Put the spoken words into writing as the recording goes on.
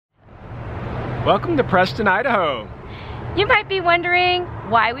Welcome to Preston, Idaho. You might be wondering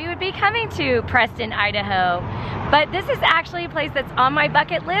why we would be coming to Preston, Idaho. But this is actually a place that's on my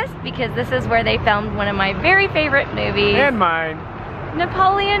bucket list because this is where they filmed one of my very favorite movies. And mine.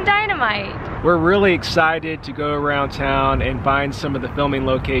 Napoleon Dynamite. We're really excited to go around town and find some of the filming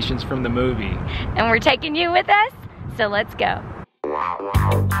locations from the movie. And we're taking you with us, so let's go.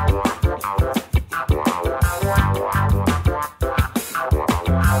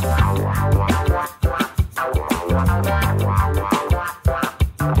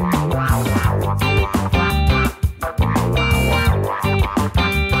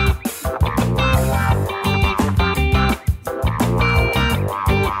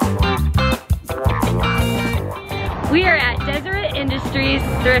 We are at Deseret Industries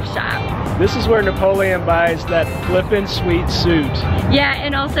thrift shop. This is where Napoleon buys that flippin' sweet suit. Yeah,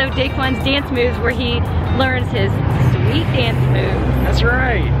 and also Daquan's dance moves where he learns his sweet dance moves. That's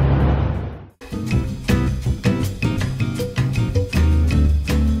right.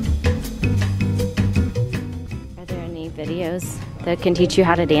 Are there any videos that can teach you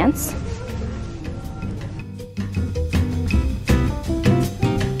how to dance?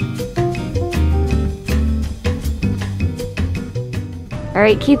 All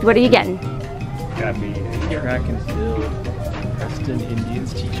right, Keith, what are you getting? Got me a track and field Preston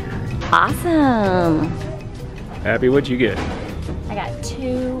Indians t-shirt. Awesome. Abby, what'd you get? I got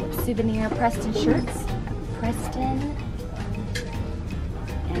 2 souvenir Preston shirts. Preston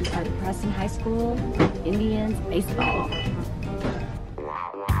and our Preston High School Indians baseball.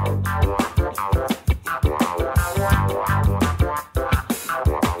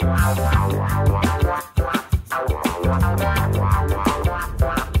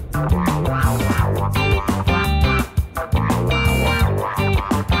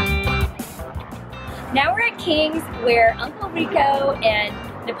 Now we're at King's, where Uncle Rico and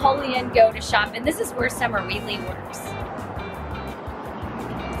Napoleon go to shop, and this is where Summer Wheatley works.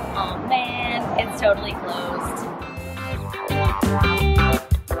 Oh man, it's totally closed.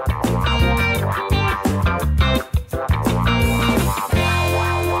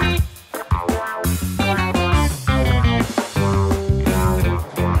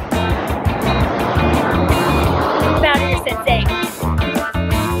 About here, Sensei.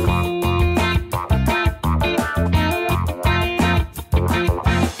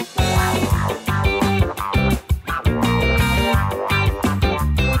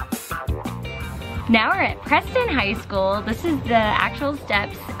 Now we're at Preston High School. This is the actual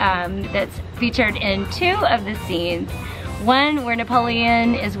steps that's featured in 2 of the scenes. One where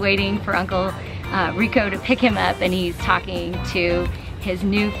Napoleon is waiting for Uncle Rico to pick him up and he's talking to his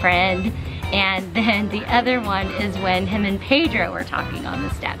new friend. And then the other one is when him and Pedro are talking on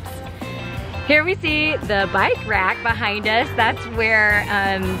the steps. Here we see the bike rack behind us. That's where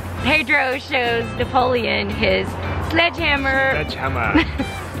Pedro shows Napoleon his sledgehammer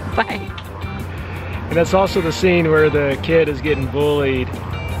bike. And that's also the scene where the kid is getting bullied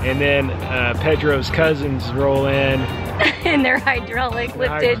and then Pedro's cousins roll in. In their hydraulic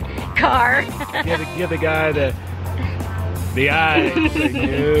lifted car. Give the guy the eye. Like,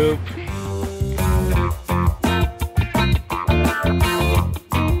 nope.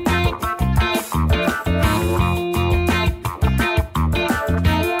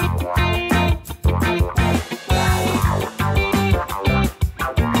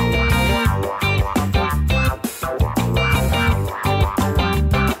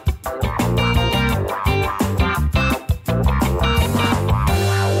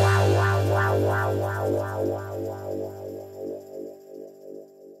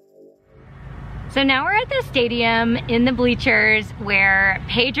 So now we're at the stadium in the bleachers where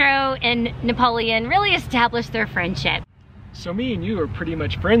Pedro and Napoleon really established their friendship. So me and you are pretty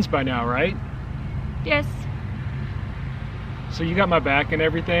much friends by now, right? Yes. So you got my back and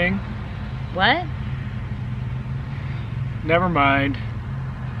everything? What? Never mind.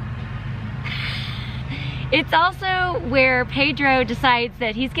 It's also where Pedro decides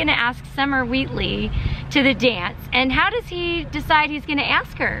that he's gonna ask Summer Wheatley to the dance. And how does he decide he's gonna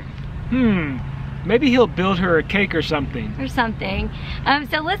ask her? Maybe he'll build her a cake or something.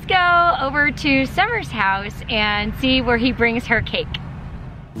 So let's go over to Summer's house and see where he brings her cake.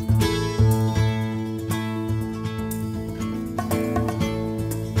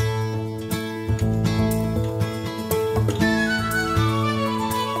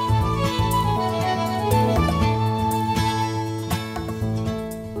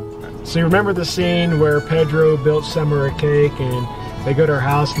 So you remember the scene where Pedro built Summer a cake and they go to her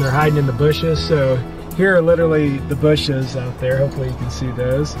house and they're hiding in the bushes? So here are literally the bushes out there. Hopefully you can see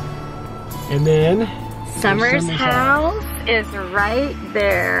those. And then Summer's house is right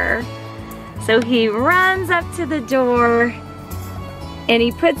there. So he runs up to the door and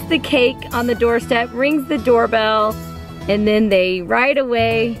he puts the cake on the doorstep, rings the doorbell, and then they ride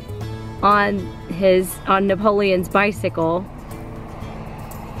away on Napoleon's bicycle.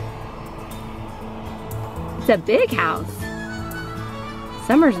 It's a big house.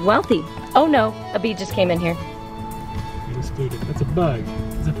 Summer's wealthy. Oh no, a bee just came in here. That's a bug.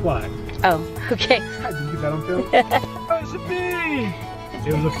 It's a fly. Oh, okay. Did you get that on film? Oh, it's a bee!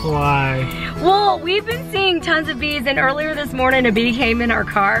 It was a fly. Well, we've been seeing tons of bees, and earlier this morning a bee came in our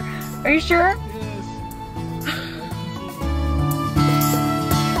car. Are you sure?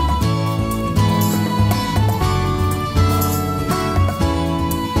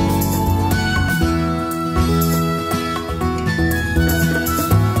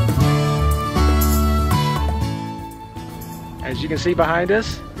 As you can see behind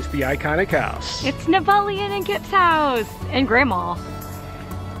us, it's the iconic house. It's Napoleon and Kip's house, and Grandma.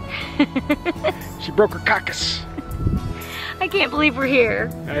 She broke her caucus. I can't believe we're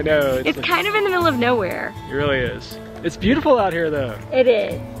here. I know. It's kind of in the middle of nowhere. It really is. It's beautiful out here though. It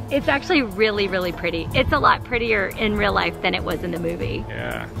is. It's actually really, really pretty. It's a lot prettier in real life than it was in the movie.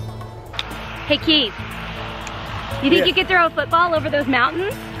 Yeah. Hey Keith, you think you could throw a football over those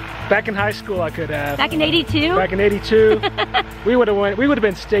mountains? Back in high school I could have. Back in '82? Back in '82. we would have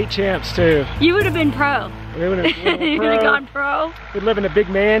been state champs too. You would have been pro. We would have gone pro. We'd live in a big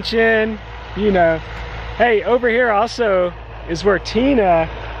mansion, you know. Hey, over here also is where Tina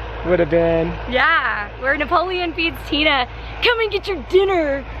would have been. Yeah, where Napoleon feeds Tina, come and get your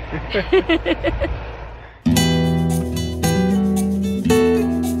dinner.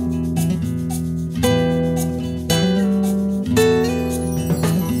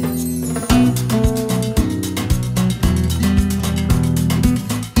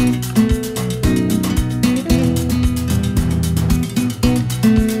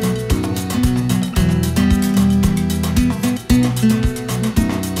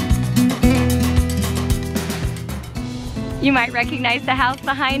 You might recognize the house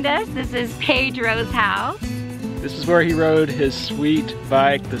behind us. This is Pedro's house. This is where he rode his sweet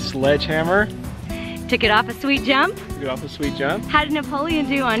bike, the Sledgehammer. Took it off a sweet jump. Took it off a sweet jump. How did Napoleon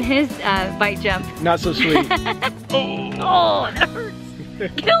do on his bike jump? Not so sweet. Oh, that hurts.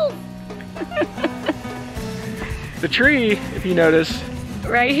 Kills. The tree, if you notice,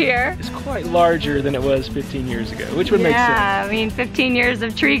 right here, is quite larger than it was 15 years ago, which would make sense. Yeah, I mean 15 years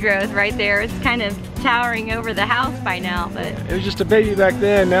of tree growth right there. It's kind of towering over the house by now, but it was just a baby back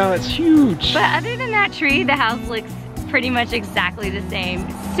then. Now it's huge. But other than that tree, the house looks pretty much exactly the same.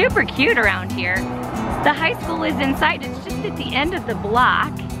 It's super cute around here. The high school is inside. It's just at the end of the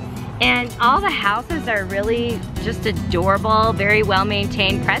block, and all the houses are really just adorable, very well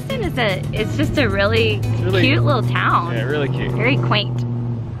maintained. Preston it's just a really cute little town. Yeah, really cute. Very quaint.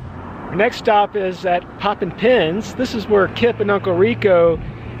 Our next stop is at Poppin' Pins. This is where Kip and Uncle Rico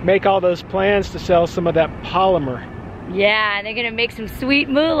make all those plans to sell some of that polymer. Yeah, they're gonna make some sweet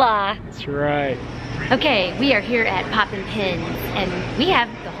moolah. That's right. Okay, we are here at Poppin' Pins, and we have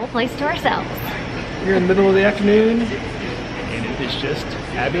the whole place to ourselves. We're in the middle of the afternoon, and it's just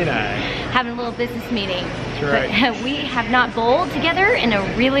Abby and I. Having a little business meeting. That's right. But we have not bowled together in a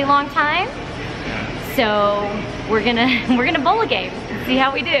really long time, so we're gonna bowl a game and see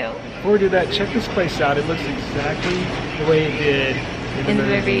how we do. Before we do that, check this place out. It looks exactly the way it did in the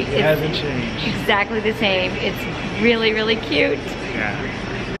movie. It hasn't changed. Exactly the same. It's really, really cute. Yeah.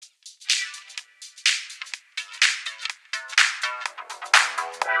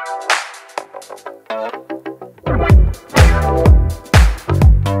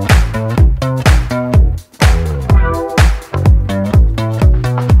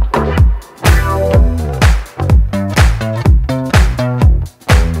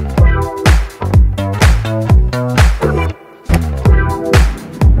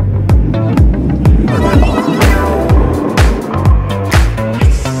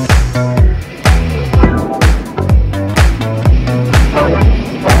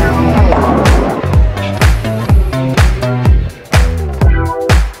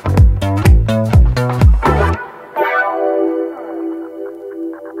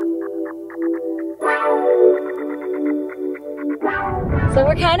 So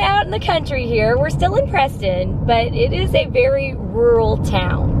we're kind of out in the country here. We're still in Preston, but it is a very rural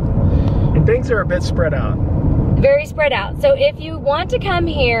town. And things are a bit spread out. very spread out. So if you want to come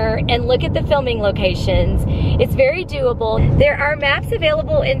here and look at the filming locations, it's very doable. There are maps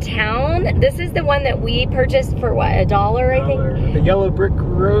available in town. This is the one that we purchased for what, $1, I think? The Yellow Brick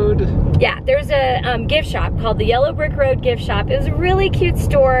Road. Yeah, there's a gift shop called the Yellow Brick Road Gift Shop. It was a really cute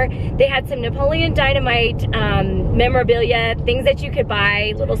store. They had some Napoleon Dynamite memorabilia, things that you could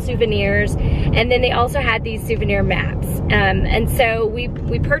buy, little souvenirs, and then they also had these souvenir maps. And so we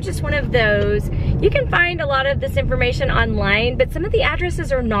purchased one of those. You can find a lot of this information online, but some of the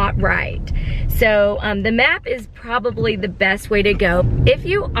addresses are not right. So the map is probably the best way to go. If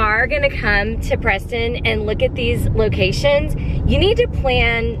you are gonna come to Preston and look at these locations, you need to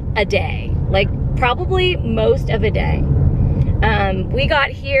plan a day, like probably most of a day. We got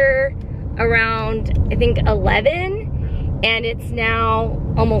here around, I think 11, and it's now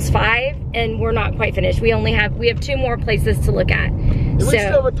almost 5, and we're not quite finished. We have 2 more places to look at. And we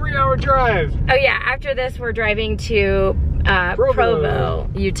still have a 3-hour drive. Oh yeah, after this we're driving to Provo,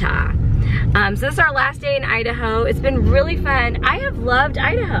 Utah. So this is our last day in Idaho. It's been really fun. I have loved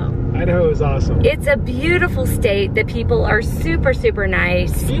Idaho. Idaho is awesome. It's a beautiful state. The people are super, super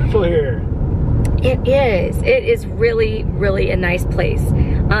nice. It's beautiful here. It is. It is really, really a nice place.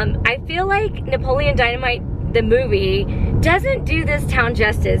 I feel like Napoleon Dynamite, the movie, doesn't do this town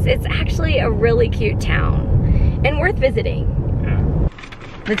justice. It's actually a really cute town and worth visiting. Yeah.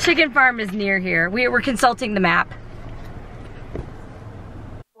 The chicken farm is near here. We were consulting the map.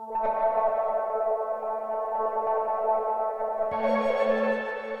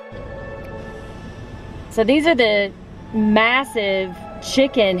 So these are the massive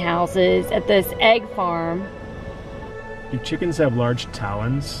chicken houses at this egg farm. Do chickens have large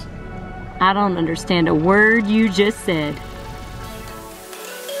talons? I don't understand a word you just said.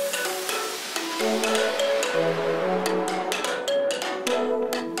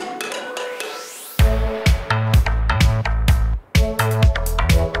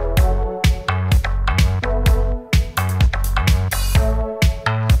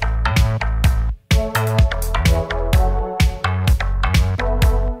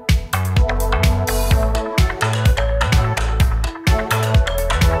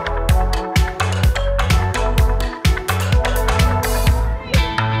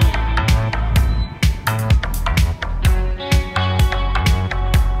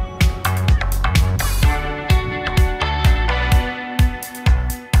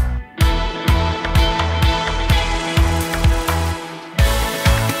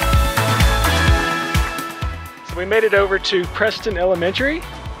 We made it over to Preston Elementary.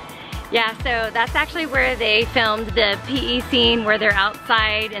 Yeah, so that's actually where they filmed the PE scene where they're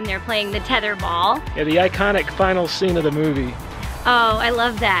outside and they're playing the tether ball. Yeah, the iconic final scene of the movie. Oh, I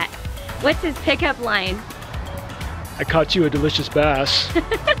love that. What's his pickup line? I caught you a delicious bass.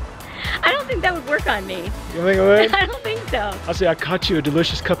 I don't think that would work on me. You don't think it would? I don't think so. I'll say I caught you a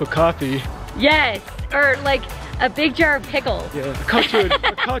delicious cup of coffee. Yes, or like a big jar of pickles. Yeah,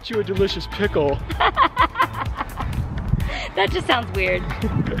 I caught you a delicious pickle. That just sounds weird.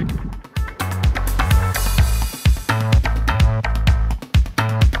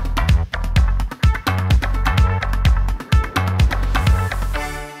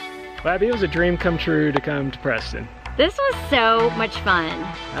 Abby, it was a dream come true to come to Preston. This was so much fun.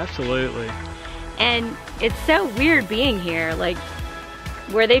 Absolutely. And it's so weird being here, like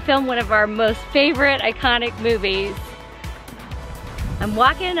where they filmed one of our most favorite iconic movies. I'm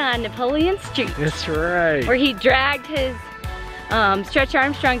walking on Napoleon Street. That's right. Where he dragged his Stretch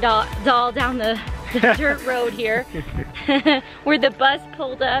Armstrong doll down the dirt road here. Where the bus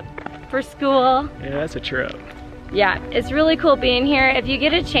pulled up for school. Yeah, that's a trip. Yeah, it's really cool being here. If you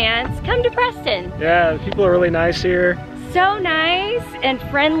get a chance, come to Preston. Yeah, the people are really nice here. So nice and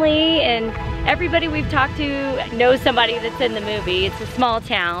friendly, and everybody we've talked to knows somebody that's in the movie. It's a small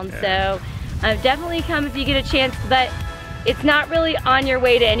town, yeah. So definitely come if you get a chance, but it's not really on your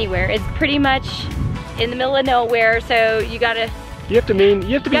way to anywhere. It's pretty much in the middle of nowhere, so you have to be planning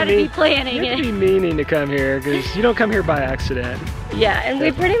it. You have to be meaning to come here, because you don't come here by accident. Yeah, and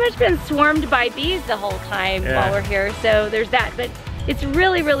we've pretty much been swarmed by bees the whole time while we're here, so there's that. But it's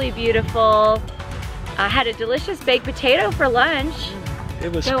really, really beautiful. I had a delicious baked potato for lunch.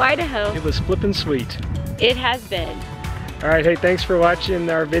 It was Idaho. It was flippin' sweet. It has been. All right, hey, thanks for watching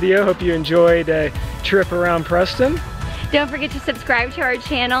our video. Hope you enjoyed a trip around Preston. Don't forget to subscribe to our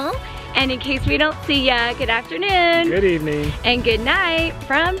channel. And in case we don't see ya, good afternoon. Good evening. And good night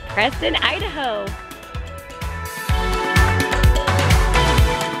from Preston, Idaho.